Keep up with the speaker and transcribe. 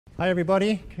Hi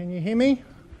everybody, can you hear me?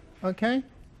 Okay.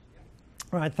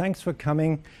 All right, thanks for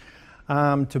coming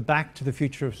to Back to the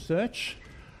Future of Search.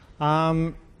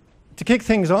 To kick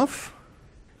things off,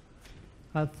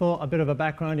 I thought a bit of a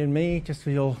background in me, just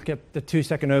so you'll get the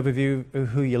 2-second overview of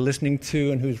who you're listening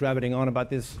to and who's rabbiting on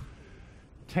about this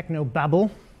techno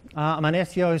babble. I'm an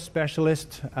SEO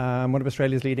specialist, one of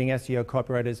Australia's leading SEO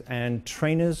copywriters and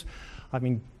trainers. I've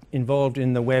been involved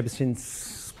in the web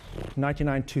since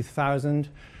 1999-2000,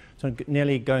 so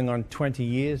nearly going on 20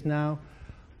 years now.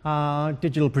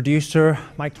 Digital producer.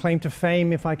 My claim to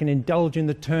fame, if I can indulge in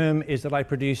the term, is that I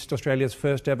produced Australia's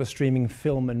first ever streaming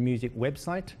film and music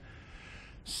website.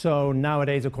 So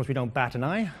nowadays, of course, we don't bat an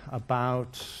eye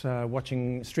about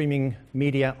watching streaming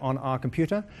media on our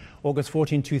computer. August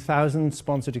 14, 2000,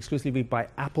 sponsored exclusively by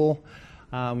Apple.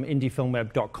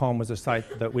 IndieFilmWeb.com was a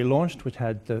site that we launched, which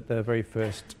had the very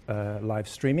first live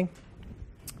streaming.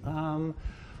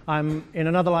 In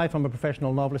another life, I'm a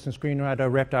professional novelist and screenwriter,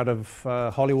 repped out of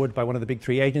Hollywood by one of the big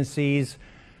 3 agencies.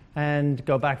 And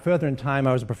go back further in time,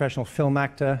 I was a professional film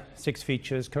actor, 6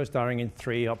 features, co-starring in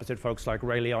 3 opposite folks like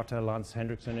Ray Liotta, Lance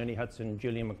Hendrickson, Ernie Hudson,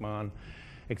 Julian McMahon,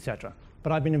 etc.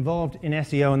 But I've been involved in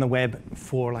SEO and the web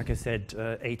for, like I said,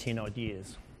 18 odd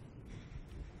years.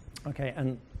 Okay,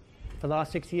 and for the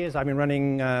last 6 years, I've been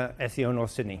running SEO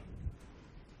North Sydney.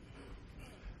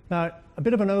 Now, a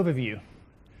bit of an overview.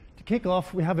 To kick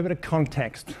off, we have a bit of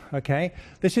context, okay?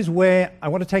 This is where I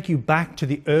want to take you back to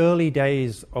the early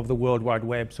days of the World Wide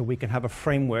Web so we can have a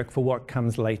framework for what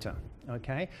comes later,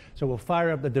 okay? So we'll fire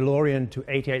up the DeLorean to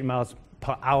 88 miles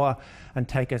per hour and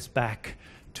take us back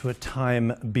to a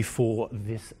time before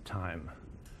this time.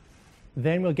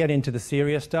 Then we'll get into the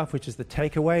serious stuff, which is the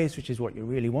takeaways, which is what you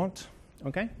really want,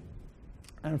 okay?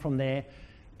 And from there,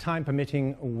 time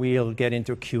permitting, we'll get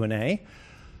into a Q&A.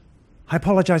 I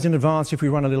apologize in advance if we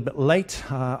run a little bit late.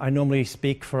 I normally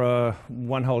speak for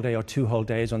 1 whole day or 2 whole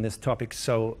days on this topic,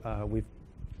 so we've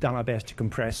done our best to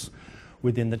compress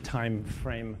within the time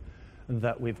frame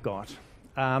that we've got.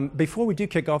 Before we do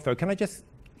kick off, though, can I just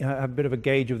have a bit of a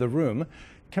gauge of the room?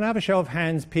 Can I have a show of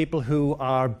hands, people who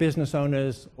are business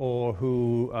owners or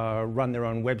who run their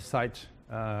own website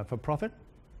for profit?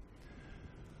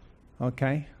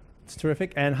 Okay. It's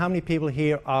terrific. And how many people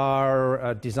here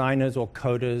are designers or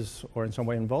coders or in some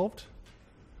way involved?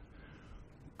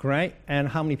 Great. And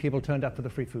how many people turned up for the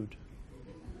free food?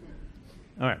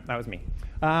 All right, that was me.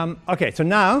 Okay, so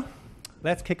now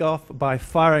let's kick off by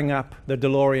firing up the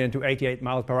DeLorean to 88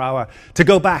 miles per hour to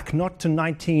go back, not to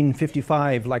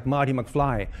 1955 like Marty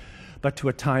McFly, but to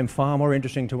a time far more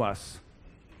interesting to us,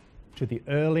 to the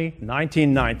early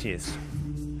 1990s.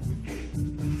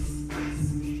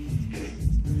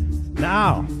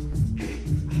 Now,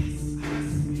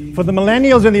 for the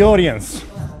millennials in the audience,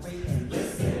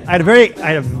 I had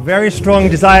a very strong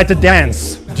desire to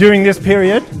dance during this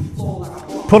period,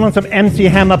 put on some MC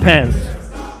Hammer pants.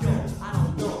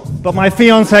 But my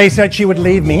fiance said she would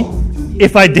leave me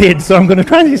if I did, so I'm going to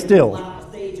try and be still.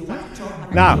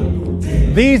 Now,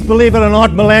 these, believe it or not,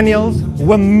 millennials,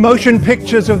 were motion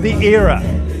pictures of the era.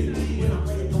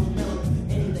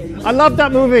 I love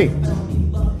that movie.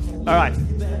 All right.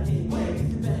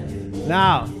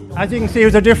 Now, as you can see, it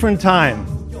was a different time.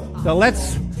 So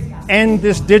let's end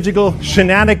this digital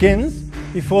shenanigans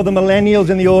before the millennials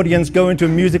in the audience go into a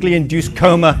musically induced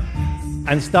coma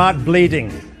and start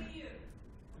bleeding.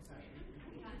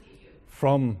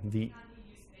 From the...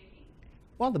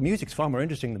 Well, the music's far more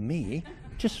interesting than me.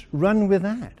 Just run with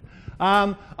that.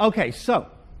 Okay, so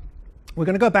we're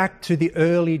going to go back to the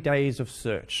early days of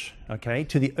search, okay,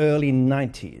 to the early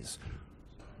 90s,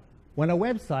 when a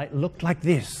website looked like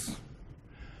this.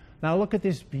 Now look at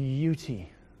this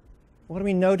beauty. What do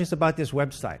we notice about this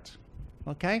website?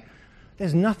 Okay?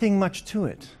 There's nothing much to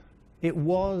it. It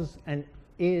was and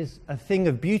is a thing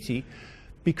of beauty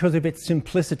because of its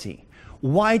simplicity.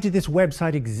 Why did this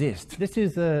website exist? This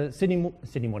is the Sydney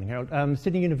Morning Herald,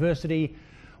 Sydney University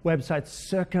website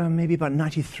circa maybe about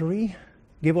 93,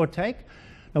 give or take.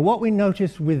 Now what we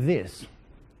notice with this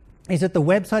is that the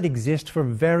website exists for a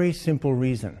very simple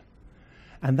reason.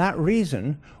 And that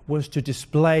reason was to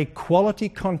display quality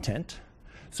content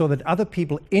so that other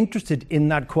people interested in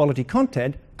that quality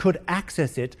content could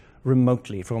access it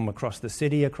remotely from across the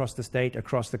city, across the state,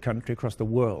 across the country, across the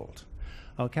world.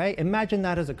 Okay? Imagine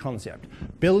that as a concept.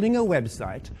 Building a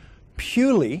website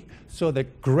purely so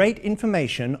that great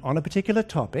information on a particular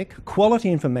topic,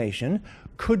 quality information,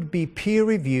 could be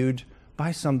peer-reviewed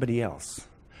by somebody else.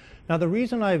 Now, the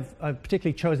reason I've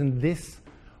particularly chosen this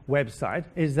website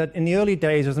is that in the early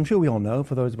days, as I'm sure we all know,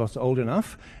 for those of us old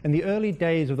enough, in the early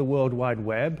days of the World Wide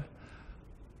Web,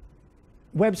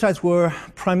 websites were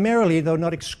primarily, though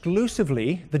not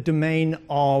exclusively, the domain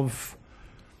of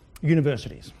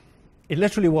universities. It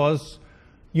literally was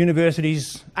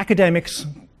universities, academics,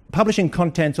 publishing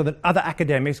content so that other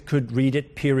academics could read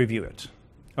it, peer review it.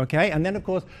 Okay? And then, of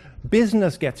course,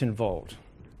 business gets involved.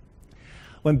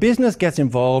 When business gets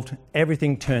involved,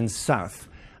 everything turns south.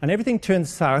 And everything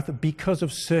turns south because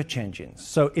of search engines.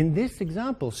 So in this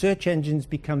example, search engines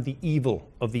become the evil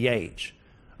of the age.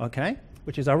 Okay?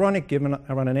 Which is ironic given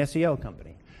I run an SEO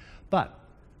company. But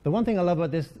the one thing I love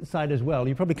about this side as well,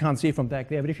 you probably can't see it from back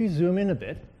there, but if you zoom in a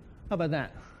bit, how about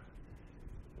that?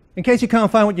 In case you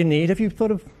can't find what you need, if you've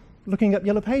thought of looking up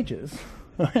yellow pages,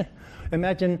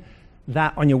 imagine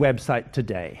that on your website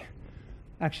today.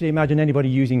 Actually, imagine anybody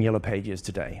using yellow pages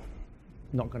today.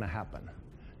 Not going to happen.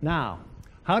 Now,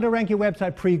 how to rank your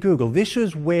website pre-Google. This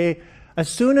is where, as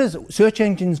soon as search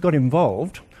engines got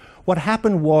involved, what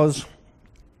happened was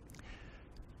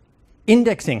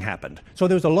indexing happened. So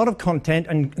there was a lot of content,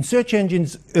 and search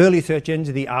engines, early search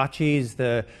engines, the Archies,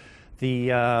 the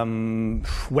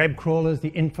web crawlers,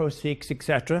 the InfoSeeks,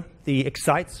 etc., the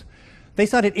Excites, they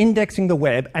started indexing the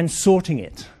web and sorting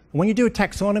it. When you do a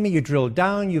taxonomy, you drill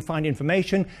down, you find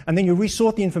information, and then you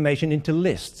resort the information into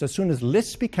lists. As soon as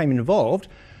lists became involved,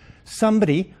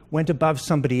 somebody went above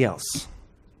somebody else.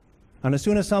 And as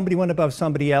soon as somebody went above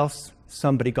somebody else,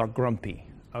 somebody got grumpy.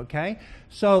 Okay?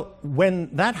 So when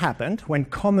that happened, when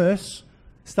commerce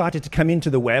started to come into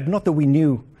the web, not that we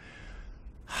knew,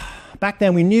 back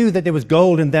then we knew that there was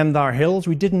gold in them thar hills.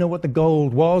 We didn't know what the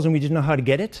gold was and we didn't know how to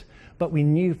get it, but we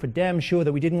knew for damn sure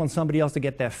that we didn't want somebody else to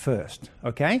get there first.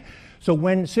 Okay? So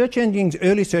when search engines,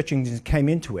 early search engines came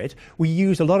into it, we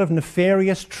used a lot of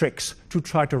nefarious tricks to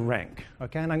try to rank.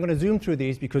 Okay? And I'm going to zoom through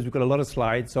these because we've got a lot of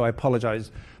slides, so I apologize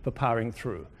for powering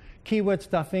through. Keyword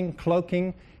stuffing,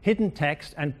 cloaking, hidden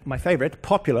text, and my favorite,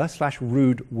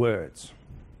 popular/rude words.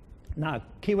 Now,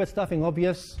 keyword stuffing,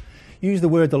 obvious. Use the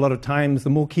words a lot of times. The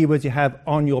more keywords you have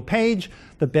on your page,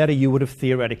 the better you would have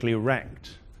theoretically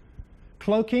ranked.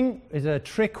 Cloaking is a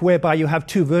trick whereby you have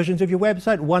two versions of your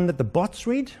website, one that the bots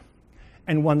read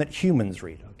and one that humans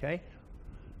read. Okay?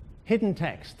 Hidden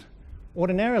text.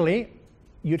 Ordinarily,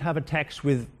 you'd have a text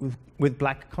with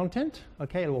black content,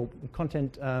 okay, or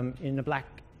content in a black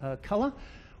color.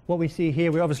 What we see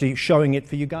here, we're obviously showing it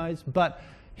for you guys, but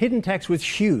hidden text was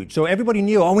huge. So everybody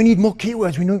knew, oh, we need more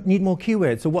keywords, we need more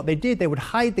keywords. So what they did, they would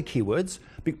hide the keywords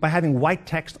by having white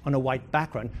text on a white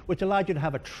background, which allowed you to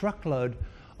have a truckload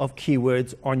of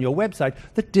keywords on your website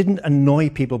that didn't annoy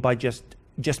people by just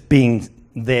being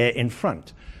there in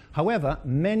front. However,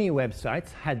 many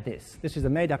websites had this. This is a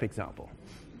made-up example,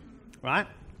 right?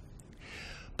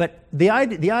 But the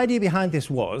idea behind this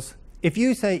was, if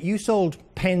you say you sold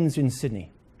pens in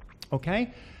Sydney,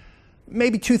 okay?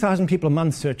 Maybe 2,000 people a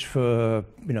month search for,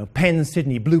 pen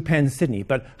Sydney, blue pen Sydney,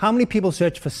 but how many people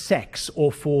search for sex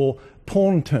or for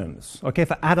porn terms, okay,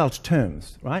 for adult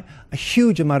terms, right? A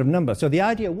huge amount of number. So the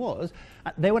idea was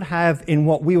they would have in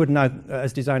what we would now,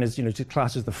 as designers, to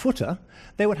class as the footer,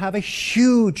 they would have a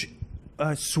huge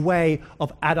sway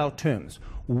of adult terms,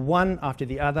 one after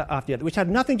the other, which had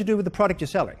nothing to do with the product you're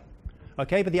selling,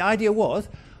 okay? But the idea was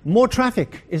more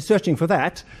traffic is searching for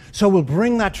that, so we'll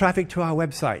bring that traffic to our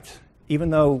website, even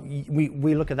though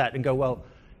we look at that and go, well,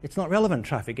 it's not relevant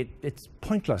traffic, it's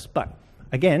pointless. But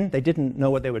again, they didn't know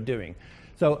what they were doing.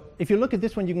 So if you look at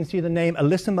this one, you can see the name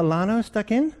Alyssa Milano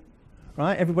stuck in,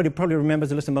 right? Everybody probably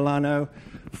remembers Alyssa Milano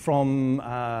from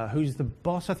Who's the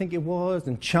Boss, I think it was,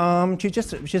 and Charmed.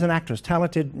 She's an actress,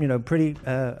 talented, pretty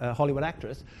Hollywood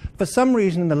actress. For some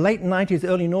reason, in the late 90s,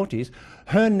 early noughties,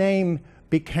 her name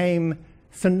became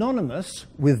synonymous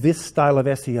with this style of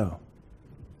SEO.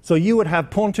 So you would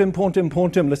have porn term,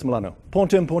 Alyssa Milano. Porn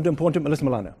term, Alyssa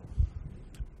Milano.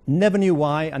 Never knew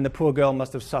why, and the poor girl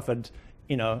must have suffered,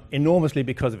 enormously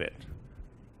because of it.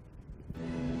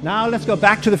 Now let's go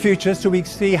back to the future so we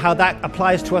see how that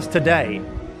applies to us today.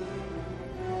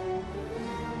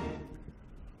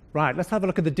 Right, let's have a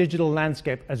look at the digital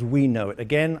landscape as we know it.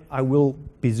 Again, I will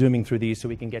be zooming through these so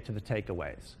we can get to the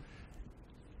takeaways.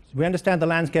 So we understand the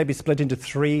landscape is split into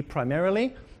three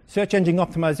primarily. Search engine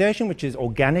optimization, which is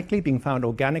being found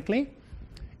organically.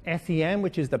 SEM,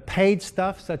 which is the paid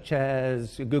stuff, such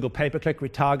as Google pay-per-click,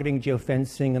 retargeting,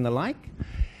 geofencing, and the like.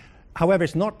 However,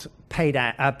 it's not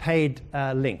paid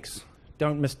links.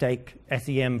 Don't mistake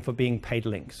SEM for being paid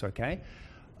links, okay?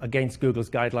 Against Google's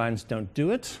guidelines, don't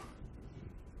do it.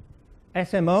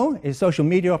 SMO is social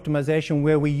media optimization,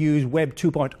 where we use Web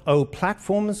 2.0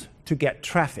 platforms to get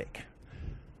traffic.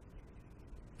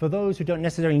 For those who don't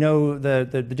necessarily know the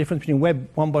difference between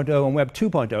Web 1.0 and Web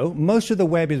 2.0, most of the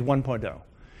web is 1.0.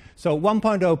 So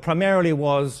 1.0 primarily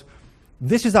was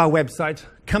this is our website.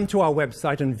 Come to our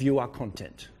website and view our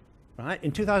content. Right?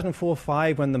 In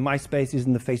 2004-05, when the MySpaces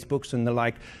and the Facebooks and the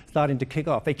like starting to kick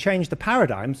off, they changed the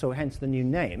paradigm, so hence the new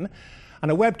name. And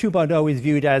a Web 2.0 is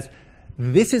viewed as,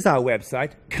 this is our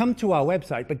website, come to our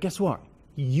website, but guess what?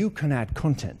 You can add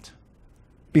content.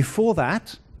 Before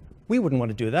that, we wouldn't want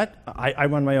to do that. I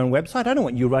run my own website. I don't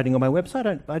want you writing on my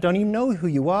website. I don't even know who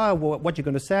you are, what you're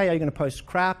going to say. Are you going to post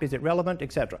crap? Is it relevant,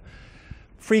 etc.?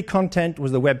 Free content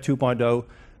was the Web 2.0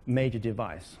 major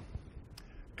device.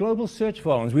 Global search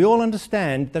volumes. We all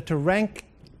understand that to rank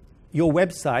your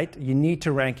website, you need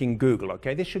to rank in Google.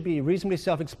 Okay? This should be reasonably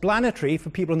self-explanatory for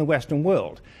people in the Western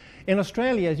world. In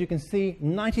Australia, as you can see,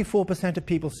 94% of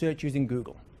people search using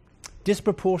Google.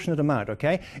 Disproportionate amount,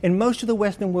 okay? In most of the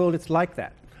Western world, it's like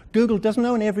that. Google doesn't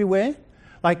own everywhere.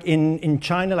 Like in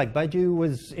China, like Baidu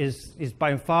is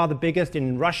by far the biggest.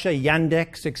 In Russia,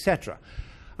 Yandex, etc.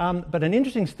 But an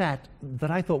interesting stat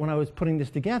that I thought when I was putting this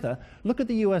together, look at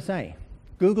the USA.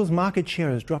 Google's market share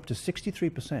has dropped to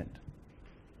 63%.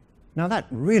 Now that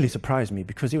really surprised me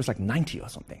because it was like 90 or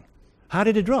something. How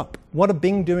did it drop? What are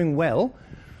Bing doing well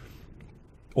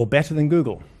or better than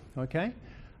Google? Okay,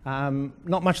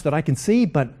 not much that I can see,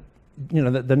 but you know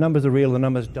the numbers are real. The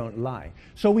numbers don't lie.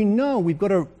 So we know we've got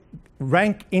to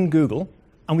rank in Google,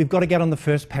 and we've got to get on the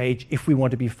first page if we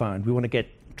want to be found. We want to get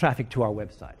traffic to our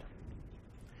website.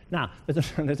 Now,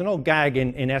 there's an old gag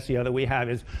in SEO that we have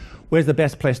is, where's the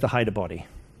best place to hide a body?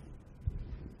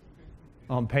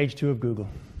 On page 2 of Google.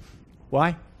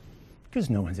 Why? Because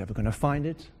no one's ever going to find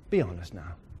it. Be honest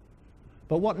now.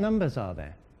 But what numbers are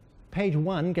there? Page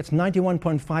 1 gets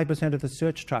 91.5% of the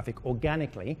search traffic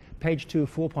organically. Page 2,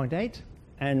 4.8,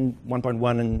 and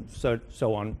 1.1, and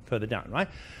so on further down, right?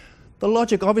 The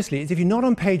logic, obviously, is if you're not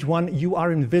on page 1, you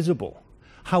are invisible.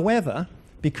 However,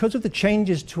 because of the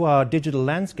changes to our digital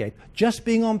landscape, just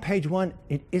being on page 1,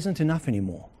 it isn't enough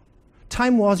anymore.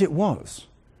 Time was, it was.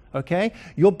 Okay?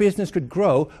 Your business could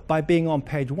grow by being on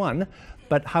page 1,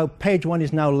 but how page 1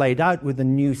 is now laid out with the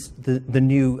new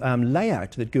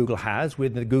layout that Google has,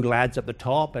 with the Google Ads at the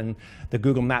top and the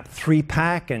Google Map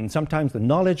 3-pack and sometimes the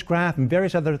knowledge graph and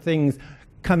various other things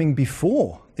coming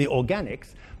before the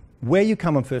organics, where you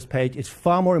come on first page is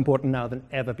far more important now than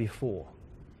ever before.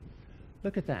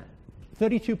 Look at that.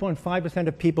 32.5%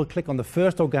 of people click on the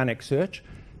first organic search,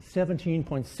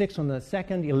 17.6 on the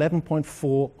second,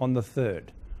 11.4 on the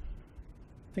third.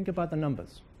 Think about the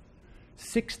numbers.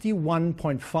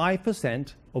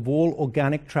 61.5% of all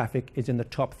organic traffic is in the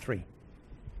top 3.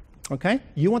 Okay?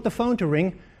 You want the phone to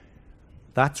ring,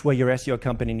 that's where your SEO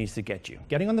company needs to get you.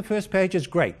 Getting on the first page is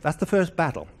great. That's the first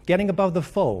battle. Getting above the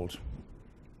fold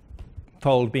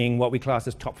being what we class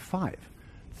as top 5.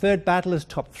 Third battle is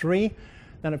top 3.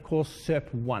 Then, of course,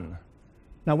 SERP 1.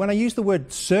 Now, when I use the word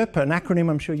SERP, an acronym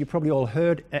I'm sure you probably all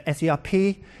heard,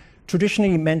 SERP,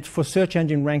 traditionally meant for search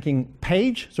engine ranking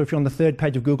page. So if you're on the third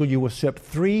page of Google, you were SERP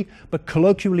 3, but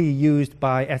colloquially used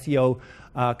by SEO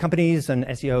companies and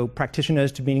SEO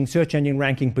practitioners to meaning search engine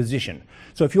ranking position.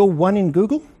 So if you're 1 in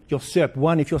Google, you're SERP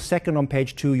 1. If you're second on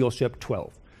page 2, you're SERP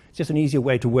 12. It's just an easier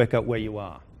way to work out where you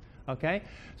are. Okay?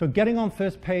 So getting on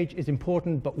first page is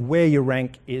important, but where you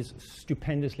rank is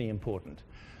stupendously important.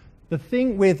 The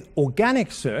thing with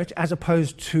organic search, as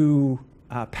opposed to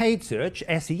paid search,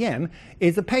 SEM,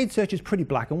 is the paid search is pretty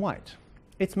black and white.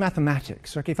 It's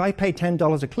mathematics. Okay, if I pay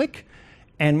 $10 a click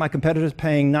and my competitor's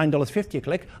paying $9.50 a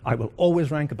click, I will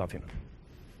always rank above him,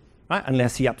 right?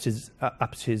 Unless he ups his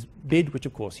bid, which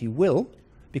of course he will,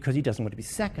 because he doesn't want to be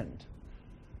second.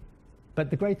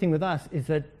 But the great thing with us is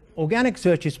that organic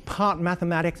search is part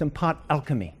mathematics and part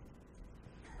alchemy.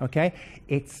 Okay,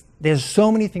 there's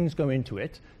so many things go into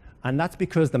it. And that's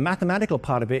because the mathematical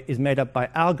part of it is made up by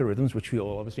algorithms, which we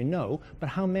all obviously know, but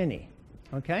how many?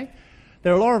 Okay?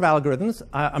 There are a lot of algorithms.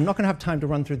 I'm not going to have time to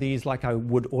run through these like I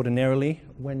would ordinarily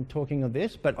when talking of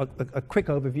this, but a quick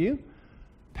overview.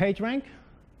 PageRank,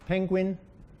 Penguin,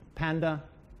 Panda,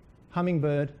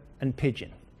 Hummingbird, and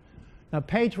Pigeon. Now,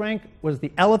 PageRank was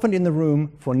the elephant in the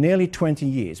room for nearly 20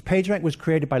 years. PageRank was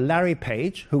created by Larry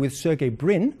Page, who with Sergey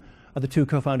Brin are the 2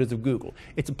 co-founders of Google.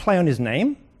 It's a play on his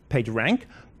name, PageRank,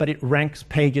 but it ranks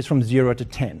pages from 0 to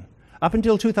 10. Up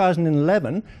until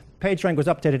 2011, PageRank was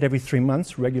updated every 3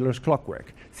 months, regular as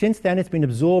clockwork. Since then, it's been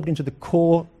absorbed into the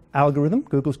core algorithm,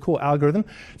 Google's core algorithm,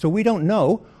 so we don't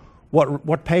know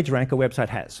what PageRank a website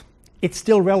has. It's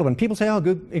still relevant. People say, oh,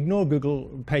 ignore Google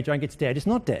PageRank, it's dead. It's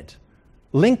not dead.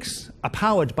 Links are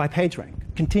powered by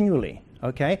PageRank continually.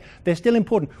 Okay? They're still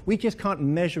important. We just can't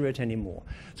measure it anymore.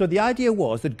 So the idea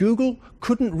was that Google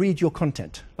couldn't read your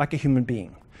content like a human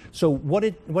being. So what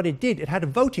it did, it had a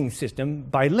voting system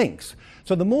by links.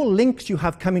 So the more links you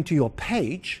have coming to your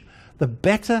page, the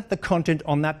better the content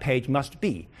on that page must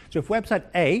be. So if website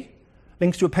A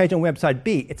links to a page on website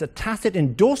B, it's a tacit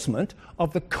endorsement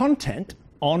of the content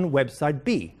on website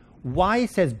B. Why,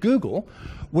 says Google,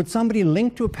 would somebody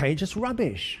link to a page that's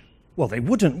rubbish? Well, they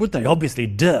wouldn't, would they? Obviously,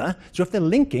 duh. So if they're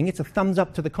linking, it's a thumbs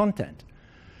up to the content.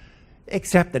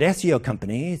 Except that SEO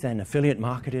companies and affiliate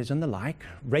marketers and the like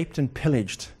raped and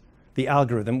pillaged the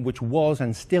algorithm, which was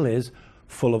and still is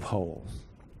full of holes.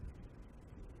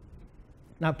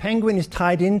 Now, Penguin is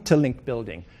tied into link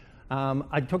building.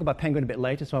 I'll talk about Penguin a bit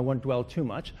later, so I won't dwell too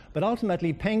much. But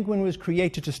ultimately, Penguin was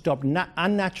created to stop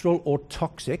unnatural or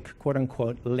toxic,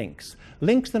 quote-unquote, links.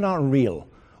 Links that aren't real,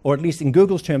 or at least in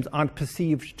Google's terms, aren't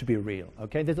perceived to be real.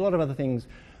 Okay? There's a lot of other things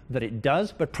that it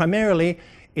does, but primarily,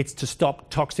 it's to stop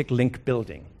toxic link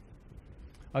building.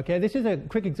 Okay, this is a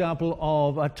quick example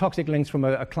of toxic links from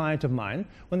a client of mine.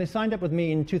 When they signed up with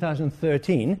me in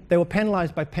 2013, they were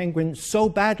penalized by Penguin so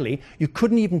badly, you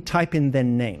couldn't even type in their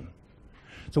name.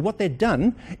 So what they'd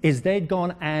done is they'd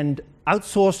gone and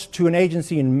outsourced to an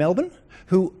agency in Melbourne,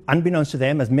 who, unbeknownst to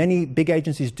them, as many big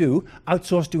agencies do,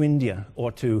 outsourced to India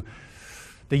or to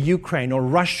the Ukraine or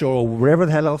Russia or wherever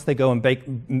the hell else they go and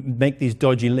make these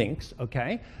dodgy links,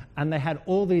 okay? And they had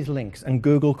all these links, and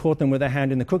Google caught them with their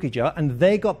hand in the cookie jar, and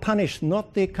they got punished,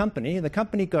 not the company. The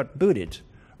company got booted,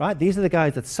 right? These are the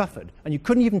guys that suffered, and you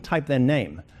couldn't even type their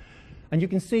name. And you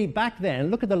can see back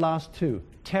then, look at the last two,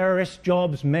 terrorist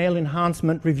jobs, mail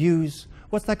enhancement reviews.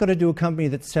 What's that got to do with a company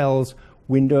that sells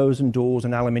windows and doors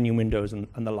and aluminium windows and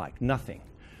the like? Nothing.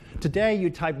 Today, you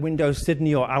type Windows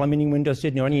Sydney or aluminium Windows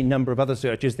Sydney or any number of other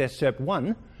searches, they're SERP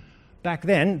 1. Back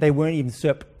then, they weren't even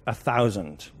SERP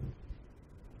 1,000.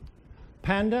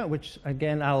 Panda, which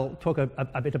again I'll talk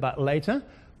a bit about later,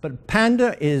 but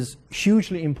Panda is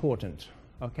hugely important,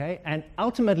 okay? And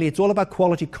ultimately it's all about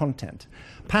quality content.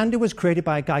 Panda was created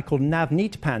by a guy called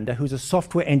Navneet Panda, who's a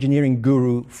software engineering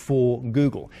guru for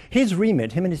Google. His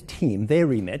remit, him and his team, their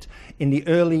remit, in the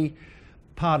early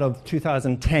part of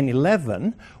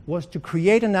 2010-11 was to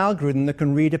create an algorithm that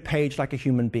can read a page like a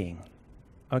human being,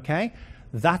 okay?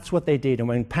 That's what they did. And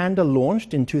when Panda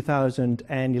launched in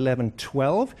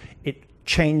 2011-12, it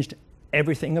changed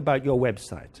everything about your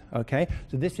website, okay?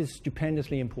 So this is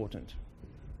stupendously important.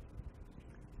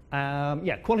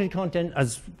 Yeah, quality content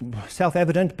is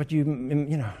self-evident, but you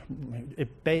know,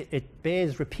 it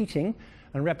bears repeating,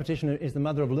 and repetition is the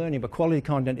mother of learning, but quality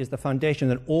content is the foundation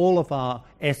that all of our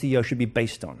SEO should be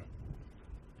based on.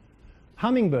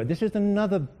 Hummingbird, this is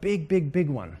another big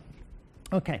one.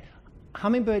 Okay,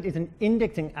 Hummingbird is an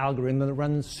indexing algorithm that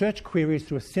runs search queries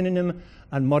through a synonym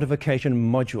and modification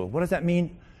module. What does that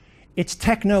mean? It's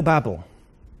technobabble.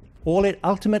 All it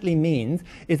ultimately means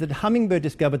is that Hummingbird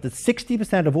discovered that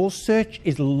 60% of all search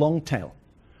is long tail.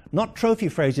 Not trophy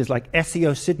phrases like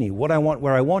SEO Sydney, what I want,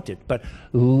 where I want it, but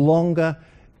longer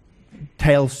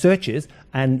tail searches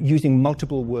and using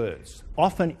multiple words,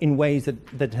 often in ways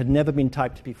that had never been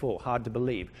typed before, hard to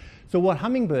believe. So what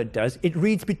Hummingbird does, it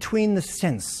reads between the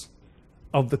sense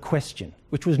of the question,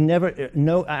 which was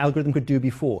no algorithm could do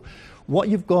before. What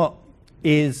you've got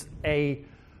is an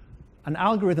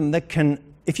algorithm that can,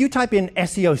 if you type in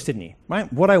SEO Sydney,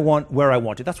 right, what I want, where I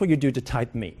want it, that's what you do to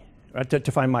type me, right,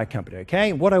 to find my company,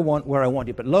 okay? What I want, where I want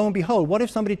it. But lo and behold, what if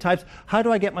somebody types, how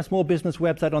do I get my small business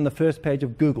website on the first page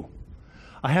of Google?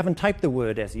 I haven't typed the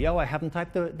word SEO, I haven't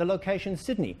typed the location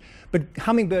Sydney. But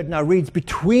Hummingbird now reads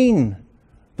between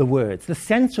the words, the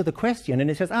sense of the question, and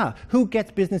it says, who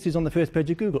gets businesses on the first page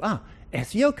of Google?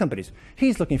 SEO companies.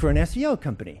 He's looking for an SEO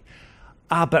company.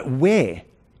 But where?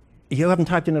 You haven't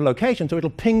typed in a location, so it'll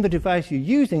ping the device you're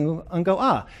using and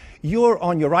go, you're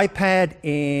on your iPad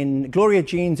in Gloria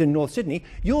Jeans in North Sydney.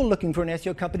 You're looking for an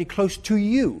SEO company close to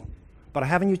you, but I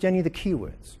haven't used any of the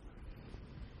keywords.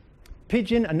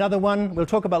 Pigeon, another one. We'll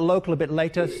talk about local a bit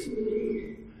later.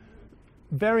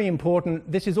 Very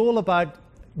important. This is all about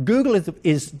Google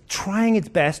is trying its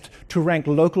best to rank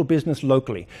local business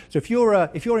locally. So if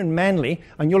you're in Manly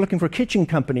and you're looking for a kitchen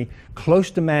company close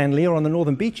to Manly or on the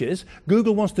Northern Beaches,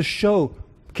 Google wants to show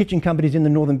kitchen companies in the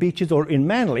Northern Beaches or in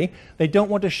Manly. They don't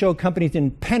want to show companies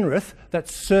in Penrith that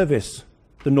service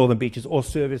the Northern Beaches or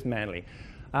service Manly.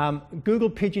 Google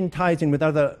Pigeon ties in with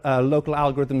other local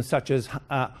algorithms such as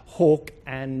Hawk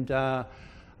and or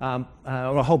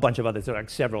a whole bunch of others, there are like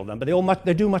several of them, but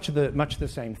they do much of the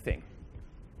same thing.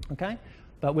 Okay?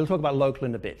 But we'll talk about local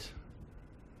in a bit.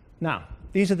 Now,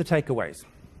 these are the takeaways.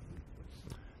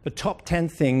 The top 10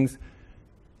 things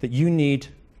that you need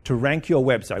to rank your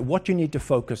website, what you need to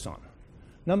focus on.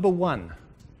 Number 1,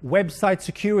 website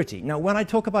security. Now, when I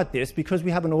talk about this, because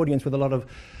we have an audience with a lot of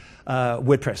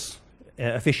WordPress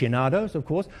aficionados, of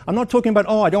course. I'm not talking about,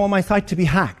 oh, I don't want my site to be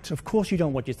hacked. Of course you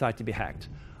don't want your site to be hacked.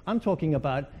 I'm talking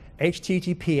about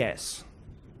HTTPS.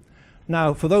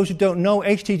 Now, for those who don't know,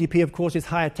 HTTP, of course, is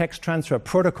Higher Text Transfer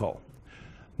Protocol.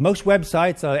 Most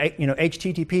websites are,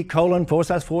 http://www.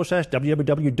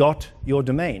 your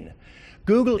domain.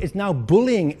 Google is now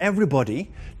bullying everybody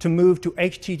to move to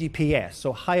HTTPS,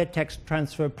 so Higher Text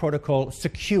Transfer Protocol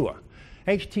Secure.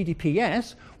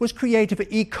 HTTPS was created for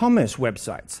e-commerce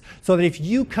websites, so that if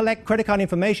you collect credit card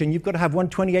information, you've got to have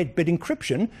 128-bit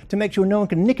encryption to make sure no one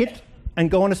can nick it and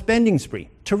go on a spending spree.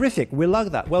 Terrific, we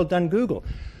love that. Well done, Google.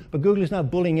 But Google is now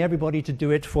bullying everybody to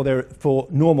do it for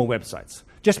normal websites.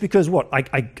 Just because what?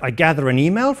 I gather an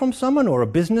email from someone or a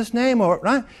business name, or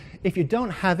right? If you don't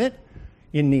have it,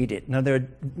 you need it. Now, there are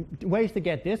ways to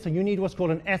get this, so you need what's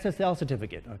called an SSL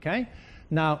certificate, okay?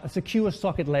 Now, a secure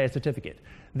socket layer certificate.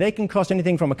 They can cost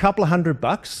anything from a couple of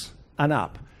 $100 and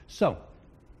up. So,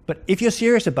 but if you're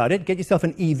serious about it, get yourself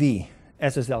an EV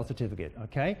SSL certificate,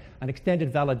 okay? An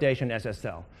extended validation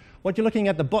SSL. What you're looking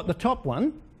at, the top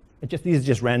one, these are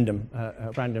just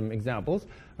random examples,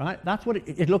 right? That's what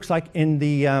it looks like in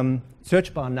the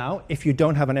search bar now if you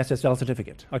don't have an SSL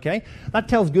certificate, okay? That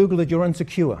tells Google that you're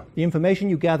unsecure. The information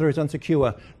you gather is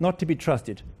unsecure, not to be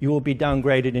trusted. You will be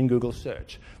downgraded in Google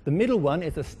search. The middle one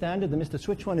is a standard, the Mr.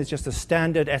 Switch one is just a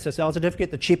standard SSL certificate,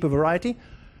 the cheaper variety.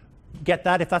 Get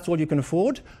that if that's all you can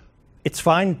afford. It's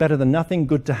fine, better than nothing,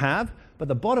 good to have. But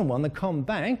the bottom one, the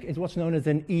CommBank, is what's known as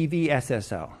an EV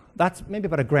SSL. That's maybe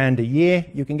about $1,000 a year.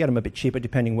 You can get them a bit cheaper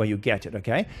depending where you get it,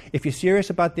 okay? If you're serious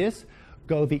about this,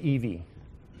 go the EV.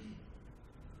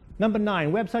 Number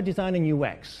 9, website design and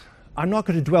UX. I'm not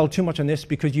going to dwell too much on this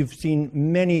because you've seen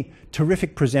many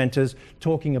terrific presenters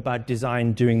talking about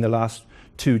design during the last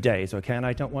 2 days, okay? And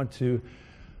I don't want to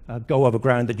go over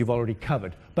ground that you've already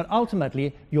covered. But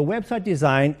ultimately, your website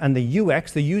design and the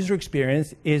UX, the user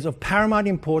experience, is of paramount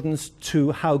importance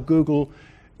to how Google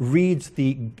reads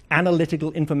the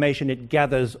analytical information it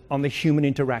gathers on the human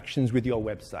interactions with your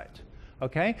website.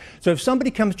 Okay? So if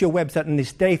somebody comes to your website and they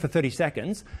stay for 30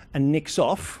 seconds and nicks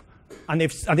off, and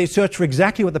they search for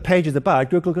exactly what the page is about,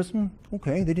 Google goes,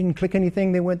 okay, they didn't click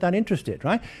anything, they weren't that interested,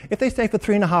 right? If they stay for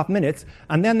 3.5 minutes,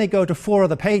 and then they go to 4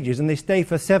 other pages, and they stay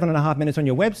for 7.5 minutes on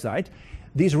your website,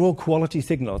 these are all quality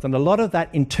signals. And a lot of that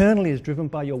internally is driven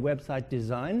by your website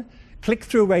design.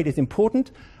 Click-through rate is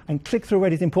important, and click-through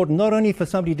rate is important not only for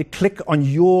somebody to click on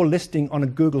your listing on a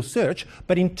Google search,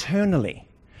 but internally.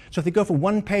 So if they go from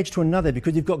one page to another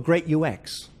because you've got great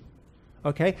UX,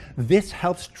 okay, this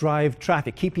helps drive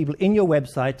traffic, keep people in your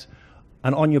website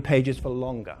and on your pages for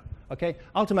longer. Okay,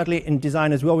 ultimately in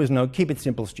design, as we always know, keep it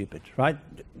simple, stupid, right?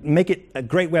 Make it a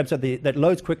great website that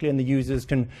loads quickly and the users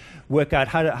can work out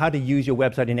how to use your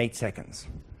website in 8 seconds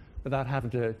without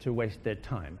having to waste their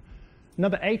time.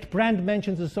 Number 8, brand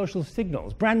mentions and social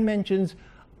signals. Brand mentions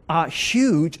are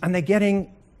huge and they're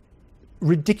getting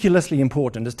ridiculously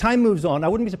important. As time moves on, I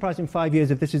wouldn't be surprised in 5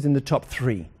 years if this is in the top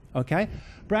 3. Okay?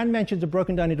 Brand mentions are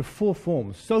broken down into 4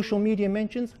 forms: social media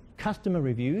mentions, customer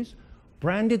reviews,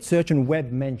 branded search, and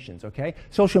web mentions. Okay?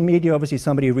 Social media, obviously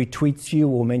somebody retweets you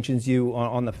or mentions you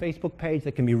on the Facebook page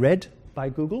that can be read by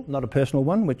Google, not a personal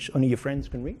one, which only your friends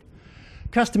can read.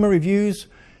 Customer reviews,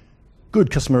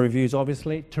 good customer reviews,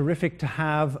 obviously, terrific to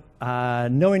have,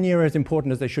 nowhere near as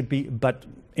important as they should be, but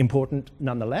important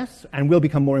nonetheless, and will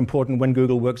become more important when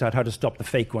Google works out how to stop the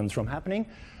fake ones from happening.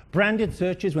 Branded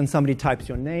searches, when somebody types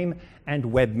your name, and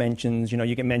web mentions,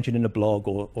 you get mentioned in a blog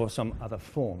or some other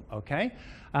form, okay?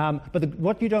 But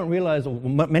what you don't realize, or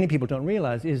many people don't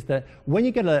realize, is that when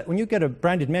you get a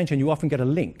branded mention, you often get a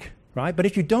link, right? But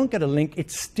if you don't get a link,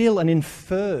 it's still an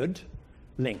inferred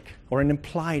link or an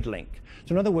implied link.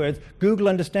 So in other words, Google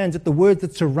understands that the words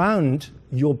that surround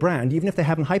your brand, even if they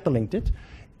haven't hyperlinked it,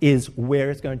 is where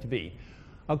it's going to be.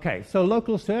 Okay, so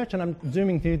local search, and I'm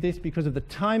zooming through this because of the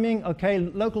timing. Okay,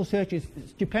 local search is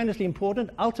stupendously important.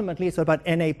 Ultimately, it's about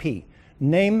NAP,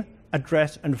 name,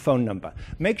 address, and phone number.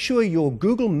 Make sure your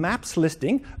Google Maps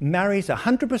listing marries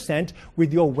 100%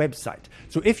 with your website.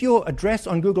 So if your address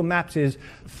on Google Maps is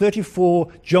 34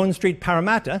 Jones Street,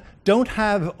 Parramatta, don't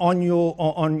have on your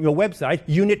website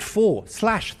Unit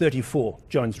 4/34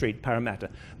 Jones Street, Parramatta.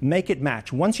 Make it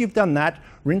match. Once you've done that,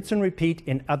 rinse and repeat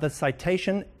in other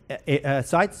citation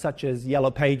sites such as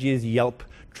Yellow Pages, Yelp,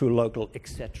 TrueLocal,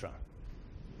 etc.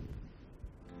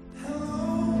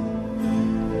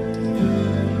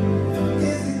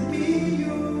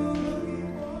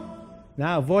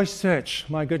 Now, voice search,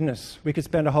 my goodness, we could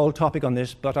spend a whole topic on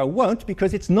this, but I won't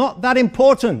because it's not that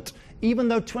important, even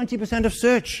though 20% of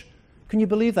search, can you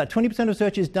believe that? 20% of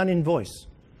search is done in voice.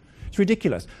 It's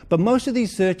ridiculous. But most of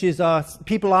these searches are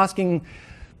people asking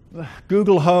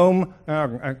Google Home,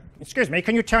 excuse me,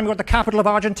 can you tell me what the capital of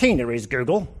Argentina is,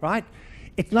 Google, right?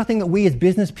 It's nothing that we as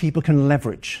business people can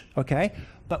leverage, okay?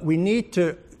 But we need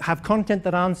to have content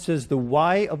that answers the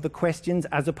why of the questions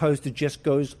as opposed to just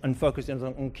goes and focuses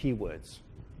on keywords.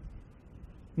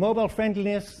 Mobile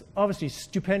friendliness, obviously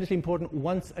stupendously important.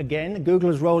 Once again, Google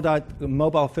has rolled out the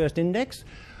mobile first index.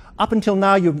 Up until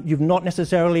now, you've not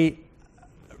necessarily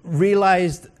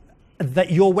realized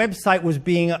that your website was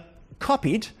being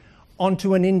copied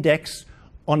onto an index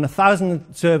on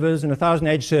 1,000 servers and 1,000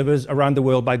 edge servers around the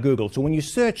world by Google. So when you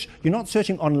search, you're not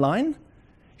searching online,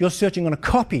 you're searching on a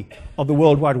copy of the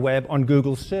World Wide Web on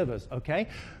Google's servers, okay?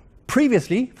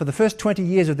 Previously, for the first 20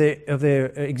 years of their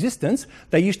existence,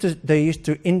 they used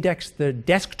to index the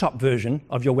desktop version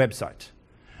of your website.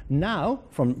 Now,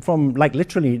 from like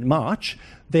literally March,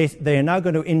 they are now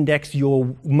going to index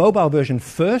your mobile version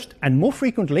first and more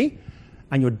frequently,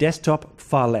 and your desktop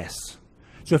far less.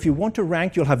 So if you want to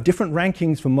rank, you'll have different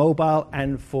rankings for mobile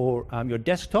and for your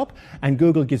desktop, and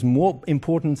Google gives more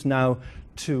importance now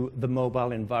to the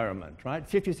mobile environment, right?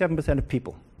 57% of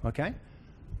people, okay,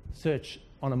 search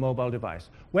on a mobile device.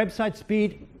 Website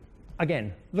speed,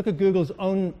 again, look at Google's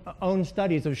own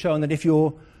studies have shown that if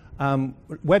your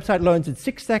website loads in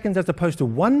 6 seconds as opposed to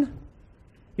 1,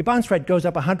 your bounce rate goes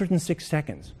up 106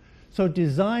 seconds. So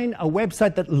design a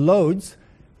website that loads,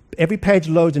 every page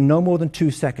loads in no more than 2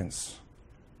 seconds.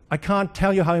 I can't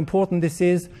tell you how important this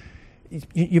is.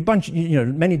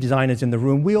 Many designers in the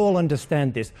room, we all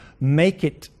understand this. Make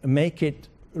it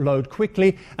load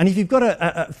quickly. And if you've got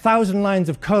 1,000 lines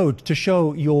of code to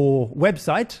show your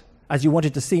website as you want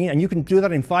it to see, and you can do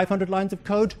that in 500 lines of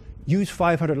code, use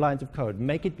 500 lines of code.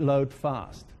 Make it load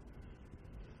fast.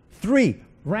 3,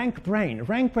 RankBrain.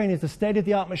 RankBrain is a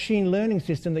state-of-the-art machine learning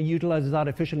system that utilizes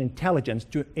artificial intelligence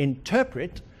to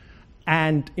interpret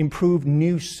and improve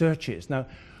new searches. Now,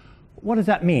 what does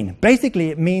that mean? Basically,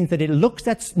 it means that it looks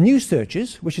at new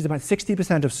searches, which is about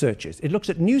 60% of searches. It looks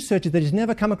at new searches that it's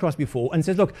never come across before and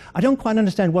says, look, I don't quite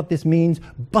understand what this means,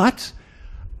 but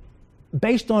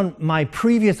based on my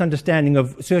previous understanding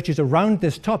of searches around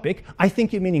this topic, I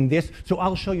think you're meaning this, so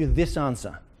I'll show you this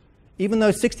answer. Even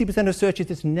though 60% of searches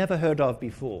it's never heard of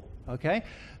before, okay?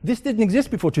 This didn't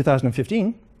exist before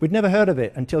 2015. We'd never heard of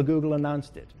it until Google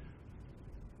announced it.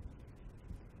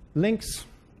 Links.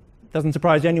 Doesn't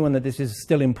surprise anyone that this is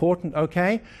still important,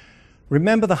 okay?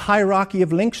 Remember the hierarchy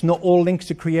of links. Not all links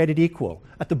are created equal.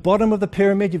 At the bottom of the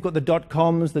pyramid, you've got the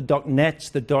 .coms, the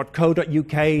 .nets, the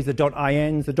 .co.uks, the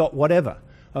 .ins, the .whatever,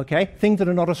 okay? Things that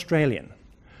are not Australian.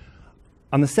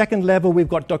 On the second level, we've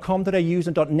got .com.au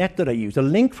and .net.au. A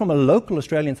link from a local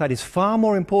Australian site is far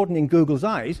more important in Google's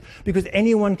eyes because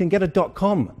anyone can get a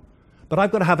 .com. But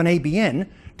I've got to have an ABN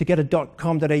to get a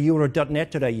 .com.au or a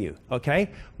 .net.au, okay?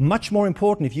 Much more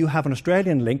important if you have an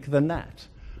Australian link than that.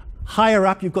 Higher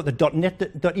up, you've got the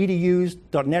 .net.edus,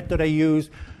 .net.aus,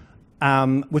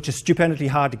 which is stupendly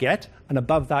hard to get. And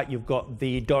above that, you've got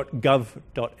the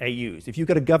 .gov.aus. If you've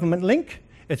got a government link,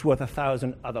 it's worth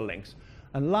 1,000 other links.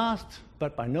 And last,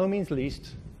 but by no means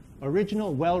least,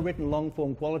 original, well-written,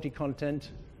 long-form quality content.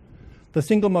 The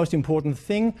single most important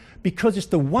thing, because it's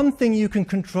the one thing you can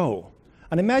control.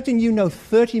 And imagine you've got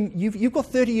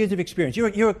 30 years of experience.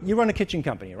 You run a kitchen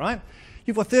company, right?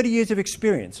 You've got 30 years of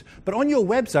experience. But on your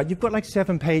website, you've got like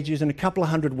 7 pages and a couple of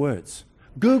hundred words.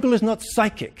 Google is not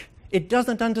psychic. It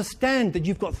doesn't understand that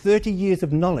you've got 30 years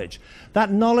of knowledge.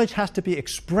 That knowledge has to be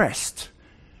expressed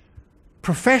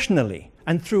professionally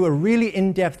and through a really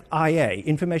in-depth IA,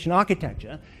 information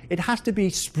architecture. It has to be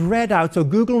spread out so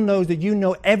Google knows that you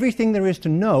know everything there is to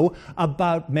know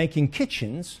about making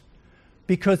kitchens,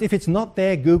 because if it's not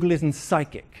there, Google isn't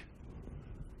psychic.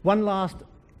 One last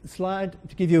slide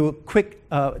to give you a quick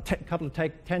couple of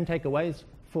 10 takeaways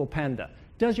for Panda.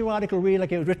 Does your article read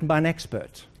like it was written by an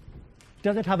expert?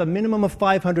 Does it have a minimum of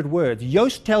 500 words?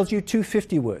 Yoast tells you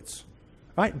 250 words.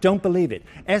 Right? Don't believe it.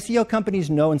 SEO companies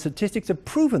know, and statistics have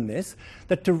proven this,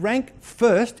 that to rank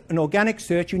first in organic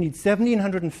search, you need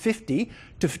 1,750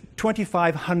 to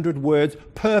 2,500 words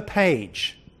per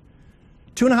page.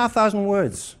 2,500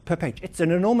 words per page. It's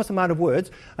an enormous amount of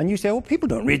words. And you say, well, people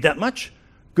don't read that much.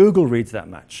 Google reads that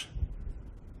much.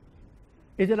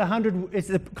 Is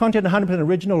the content 100%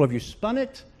 original, or have you spun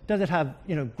it? Does it have,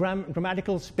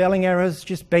 grammatical spelling errors,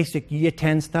 just basic year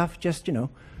 10 stuff, just,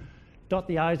 dot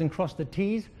the I's and cross the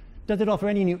T's? Does it offer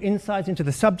any new insights into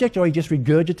the subject, or are you just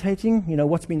regurgitating,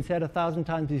 what's been said 1,000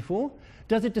 times before?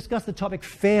 Does it discuss the topic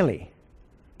fairly?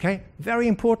 Okay, very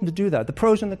important to do that. The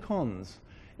pros and the cons.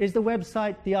 Is the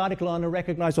website, the article, on a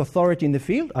recognized authority in the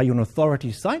field? Are you an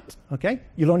authority site? Okay,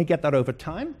 you'll only get that over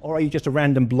time. Or are you just a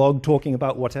random blog talking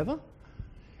about whatever?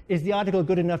 Is the article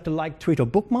good enough to like, tweet, or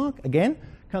bookmark? Again,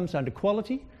 comes down to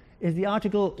quality. Is the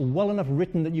article well enough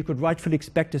written that you could rightfully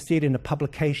expect to see it in a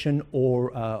publication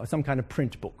or some kind of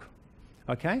print book?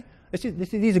 Okay?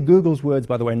 These are Google's words,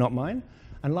 by the way, not mine.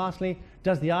 And lastly,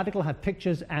 does the article have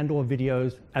pictures and or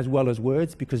videos as well as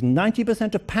words? Because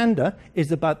 90% of Panda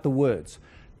is about the words.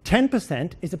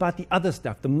 10% is about the other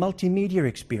stuff, the multimedia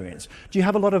experience. Do you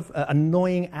have a lot of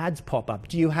annoying ads pop up?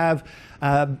 Do you have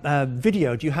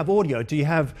video? Do you have audio? Do you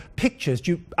have pictures?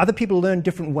 Other people learn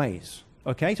different ways?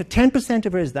 Okay, so 10%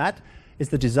 of it is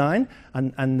the design,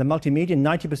 and the multimedia,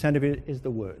 90% of it is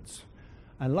the words.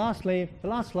 And lastly, the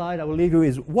last slide I will leave you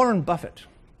is Warren Buffett.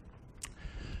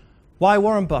 Why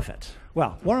Warren Buffett?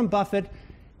 Well, Warren Buffett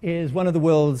is one of the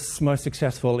world's most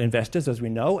successful investors, as we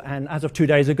know, and as of 2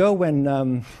 days ago,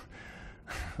 when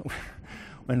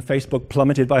Facebook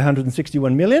plummeted by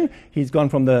 161 million, he's gone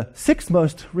from the 6th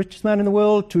most richest man in the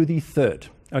world to the 3rd,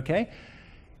 okay?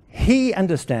 He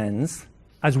understands,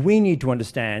 as we need to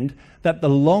understand, that the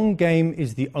long game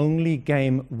is the only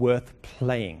game worth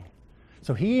playing.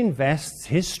 So he invests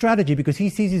his strategy, because he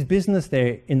sees his business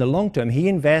there in the long term. He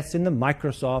invests in the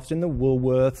Microsofts, in the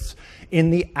Woolworths,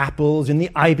 in the Apples, in the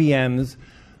IBMs.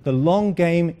 The long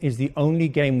game is the only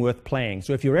game worth playing.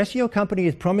 So if your SEO company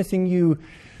is promising you,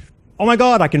 oh my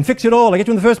God, I can fix it all, I get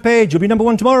you on the first page, you'll be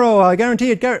 #1 tomorrow, I guarantee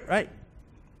it, right?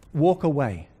 Walk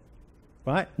away.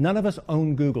 Right? None of us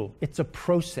own Google. It's a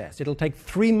process. It'll take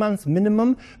 3 months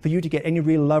minimum for you to get any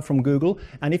real love from Google.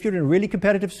 And if you're in a really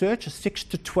competitive search, 6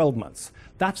 to 12 months.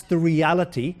 That's the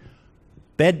reality.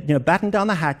 Batten down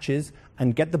the hatches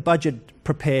and get the budget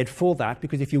prepared for that,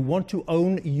 because if you want to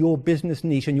own your business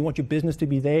niche and you want your business to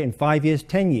be there in 5 years,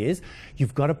 10 years,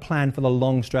 you've got to plan for the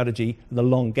long strategy, the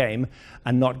long game,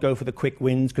 and not go for the quick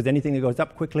wins, because anything that goes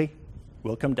up quickly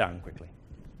will come down quickly.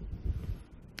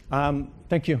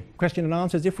 Thank you. Question and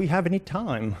answers if we have any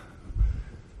time.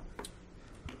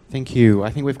 Thank you. I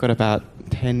think we've got about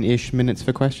 10-ish minutes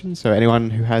for questions. So anyone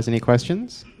who has any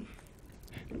questions?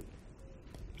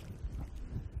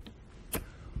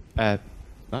 Yep,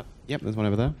 there's one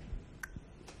over there.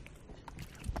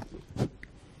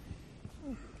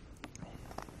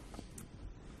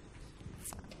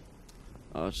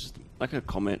 It's just like a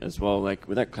comment as well. Like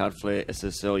with that Cloudflare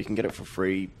SSL, you can get it for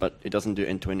free, but it doesn't do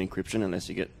end-to-end encryption unless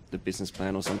you get the business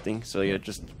plan or something. So yeah,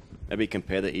 just maybe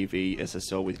compare the EV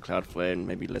SSL with Cloudflare and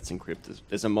maybe Let's Encrypt.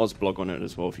 There's a Moz blog on it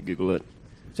as well if you Google it.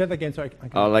 Say that again, sorry.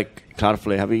 Like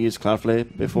Cloudflare. Have you used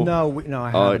Cloudflare before? No, I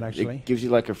haven't actually. It gives you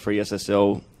like a free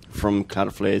SSL from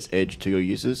Cloudflare's edge to your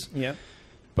users. Yeah.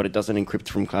 But it doesn't encrypt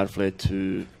from Cloudflare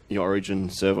to your origin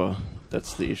server.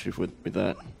 That's the issue with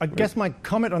that. I guess my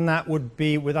comment on that would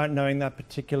be, without knowing that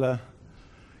particular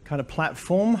kind of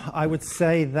platform, I would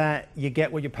say that you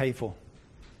get what you pay for.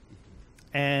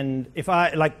 And if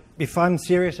I'm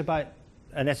serious about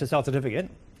an SSL certificate,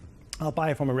 I'll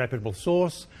buy it from a reputable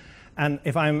source. And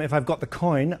if I've got the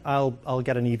coin, I'll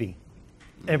get an EV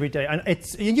every day. And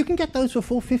you can get those for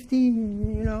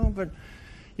 $450, but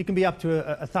you can be up to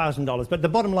 $1,000. But the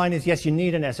bottom line is, yes, you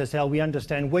need an SSL. We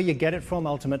understand where you get it from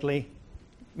ultimately.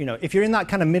 If you're in that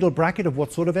kind of middle bracket of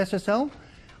what sort of SSL,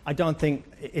 I don't think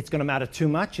it's going to matter too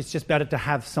much. It's just better to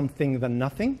have something than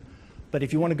nothing. But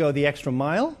if you want to go the extra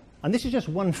mile, and this is just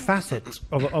one facet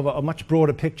of a much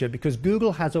broader picture, because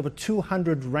Google has over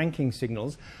 200 ranking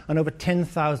signals and over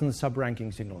 10,000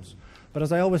 sub-ranking signals. But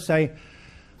as I always say,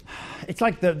 it's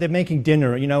like they're making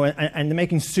dinner, and they're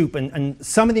making soup, and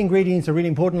some of the ingredients are really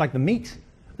important, like the meat,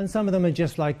 and some of them are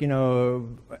just like,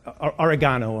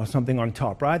 oregano or something on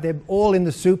top, right? They're all in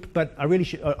the soup, but I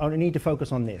need to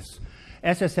focus on this.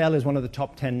 SSL is one of the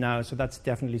top 10 now, so that's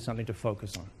definitely something to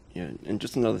focus on. Yeah, and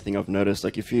just another thing I've noticed,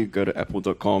 like if you go to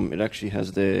apple.com, it actually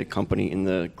has their company in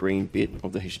the green bit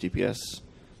of the HTTPS.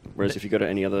 Whereas if you go to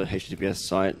any other HTTPS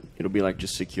site, it'll be like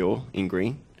just secure in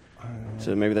green.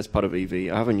 So maybe that's part of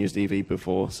EV. I haven't used EV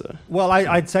before, so. Well,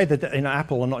 I'd say that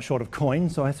Apple are not short of coin,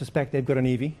 so I suspect they've got an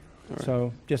EV. Right.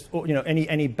 So just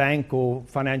any bank or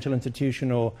financial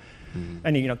institution or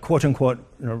any quote unquote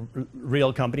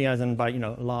real company, as in by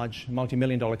large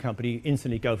multi-million-dollar company,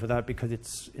 instantly go for that, because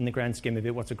it's in the grand scheme of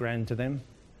it, what's a grand to them?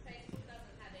 Facebook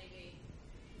doesn't have EV.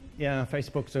 Yeah,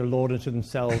 Facebook's a lord unto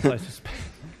themselves, I suspect.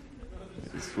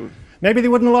 Maybe they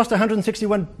wouldn't have lost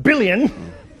 161 billion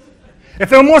if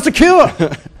they were more secure.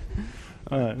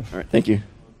 All right, thank you.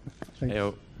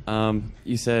 Hey,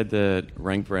 you said that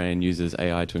RankBrain uses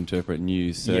AI to interpret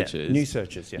news searches. Yeah, news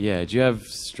searches, yeah. Yeah, do you have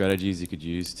strategies you could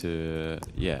use to,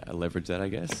 leverage that, I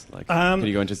guess? Can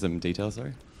you go into some details,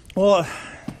 sorry? Well,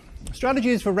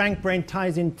 strategies for RankBrain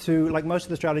ties into, like most of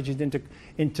the strategies,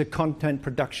 into content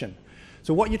production.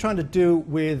 So what you're trying to do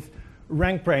with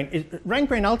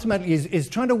RankBrain ultimately is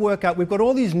trying to work out, we've got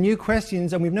all these new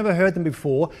questions and we've never heard them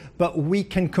before, but we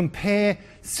can compare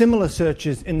similar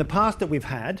searches in the past that we've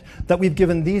had, that we've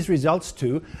given these results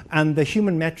to, and the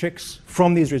human metrics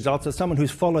from these results as someone who's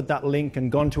followed that link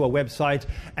and gone to a website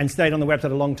and stayed on the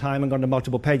website a long time and gone to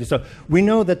multiple pages. So we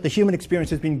know that the human experience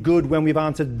has been good when we've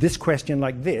answered this question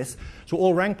like this. So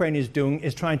all RankBrain is doing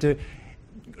is trying to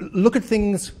look at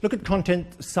things, look at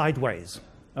content sideways.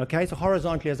 Okay, so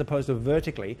horizontally as opposed to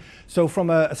vertically. So from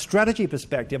a strategy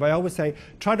perspective, I always say,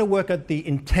 try to work at the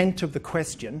intent of the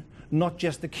question, not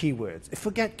just the keywords.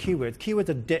 Forget keywords. Keywords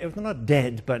are dead. They're not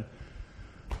dead, but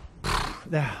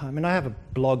I mean, I have a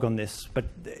blog on this, but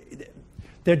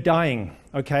they're dying,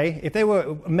 okay? If they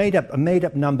were a made-up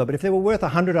number, but if they were worth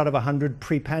 100 out of 100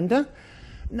 pre-Panda,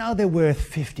 now they're worth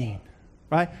 15,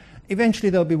 right? Eventually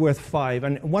they'll be worth 5.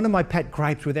 And one of my pet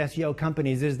gripes with SEO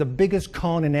companies is the biggest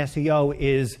con in SEO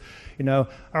is, you know,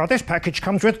 oh, this package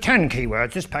comes with 10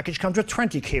 keywords, this package comes with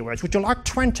 20 keywords. Would you like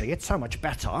 20? It's so much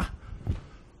better.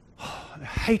 I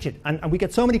hate it. And we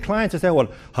get so many clients that say, well,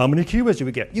 how many keywords do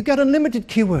we get? You get unlimited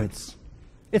keywords.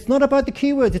 It's not about the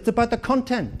keywords, it's about the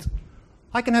content.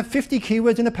 I can have 50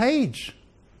 keywords in a page.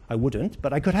 I wouldn't,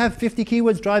 but I could have 50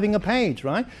 keywords driving a page,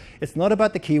 right? It's not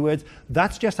about the keywords.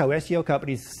 That's just how SEO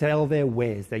companies sell their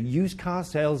wares. They're used car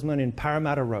salesmen in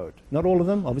Parramatta Road. Not all of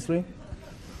them, obviously.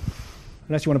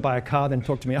 Unless you want to buy a car, then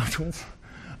talk to me afterwards.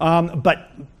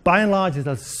 But by and large,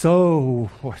 it's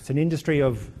an industry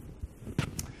of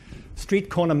street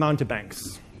corner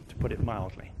mountebanks, to put it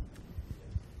mildly.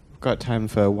 We've got time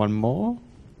for one more.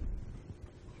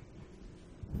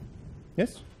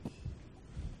 Yes?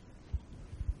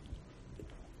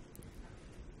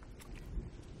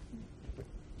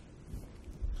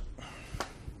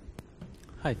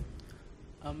 Hi.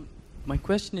 My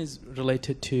question is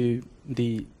related to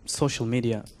the social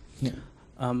media. Yeah.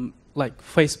 Like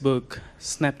Facebook,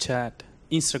 Snapchat,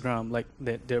 Instagram, like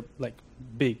they're like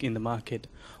big in the market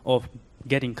of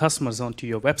getting customers onto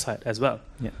your website as well.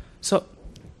 Yeah. So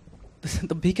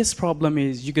the biggest problem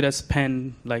is you gotta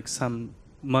spend like some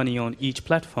money on each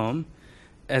platform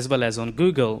as well as on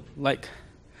Google. Like,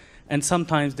 and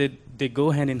sometimes they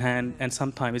go hand in hand, and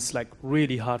sometimes it's like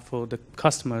really hard for the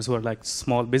customers who are like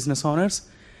small business owners,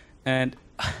 and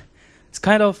it's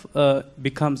kind of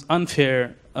becomes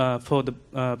unfair for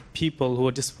the people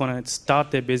who just want to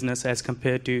start their business as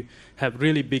compared to have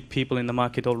really big people in the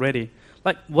market already.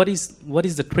 Like, what is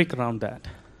the trick around that?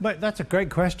 But that's a great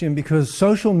question, because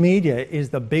social media is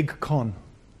the big con.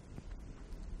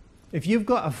 If you've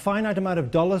got a finite amount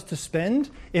of dollars to spend,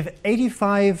 if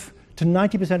 85 to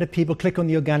 90% of people click on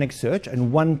the organic search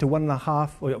and 1 to 1.5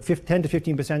 or 10 to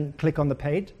 15% click on the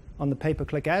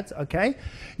pay-per-click ads, okay?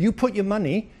 You put your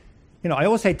money, you know, I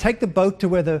always say take the boat to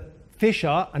where the fish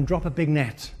are and drop a big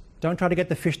net. Don't try to get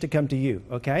the fish to come to you,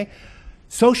 okay?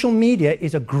 Social media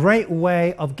is a great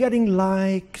way of getting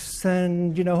likes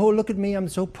and, you know, oh, look at me, I'm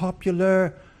so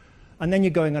popular, and then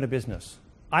you're going out of business.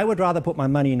 I would rather put my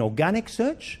money in organic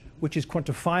search, which is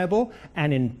quantifiable,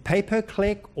 and in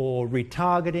pay-per-click or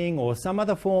retargeting or some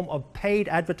other form of paid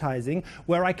advertising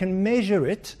where I can measure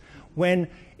it when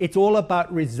it's all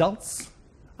about results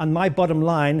and my bottom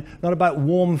line, not about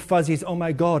warm fuzzies, oh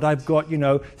my God, I've got, you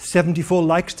know, 74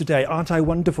 likes today, aren't I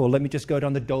wonderful? Let me just go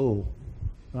down the dole,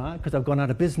 right? Because I've gone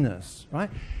out of business, right?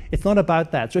 It's not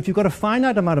about that. So if you've got a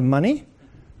finite amount of money,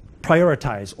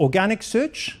 prioritize. Organic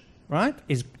search, right,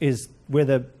 is where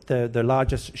the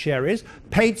largest share is.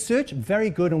 Paid search, very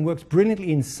good and works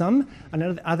brilliantly in some, and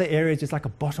in other areas it's like a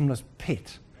bottomless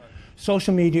pit.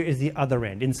 Social media is the other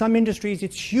end. In some industries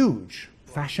it's huge,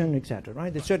 fashion, etc.,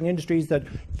 right? There's certain industries that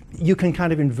you can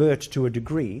kind of invert to a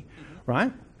degree,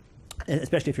 right? And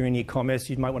especially if you're in e-commerce,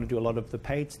 you might want to do a lot of the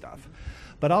paid stuff.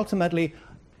 But ultimately,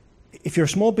 if you're a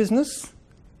small business,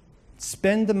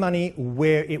 spend the money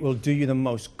where it will do you the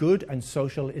most good, and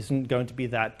social isn't going to be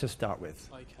that to start with.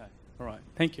 Okay, all right,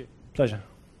 thank you. Pleasure.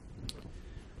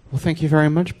 Well, thank you very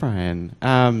much, Brian.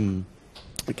 A round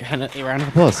of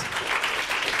applause.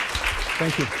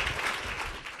 Thank you.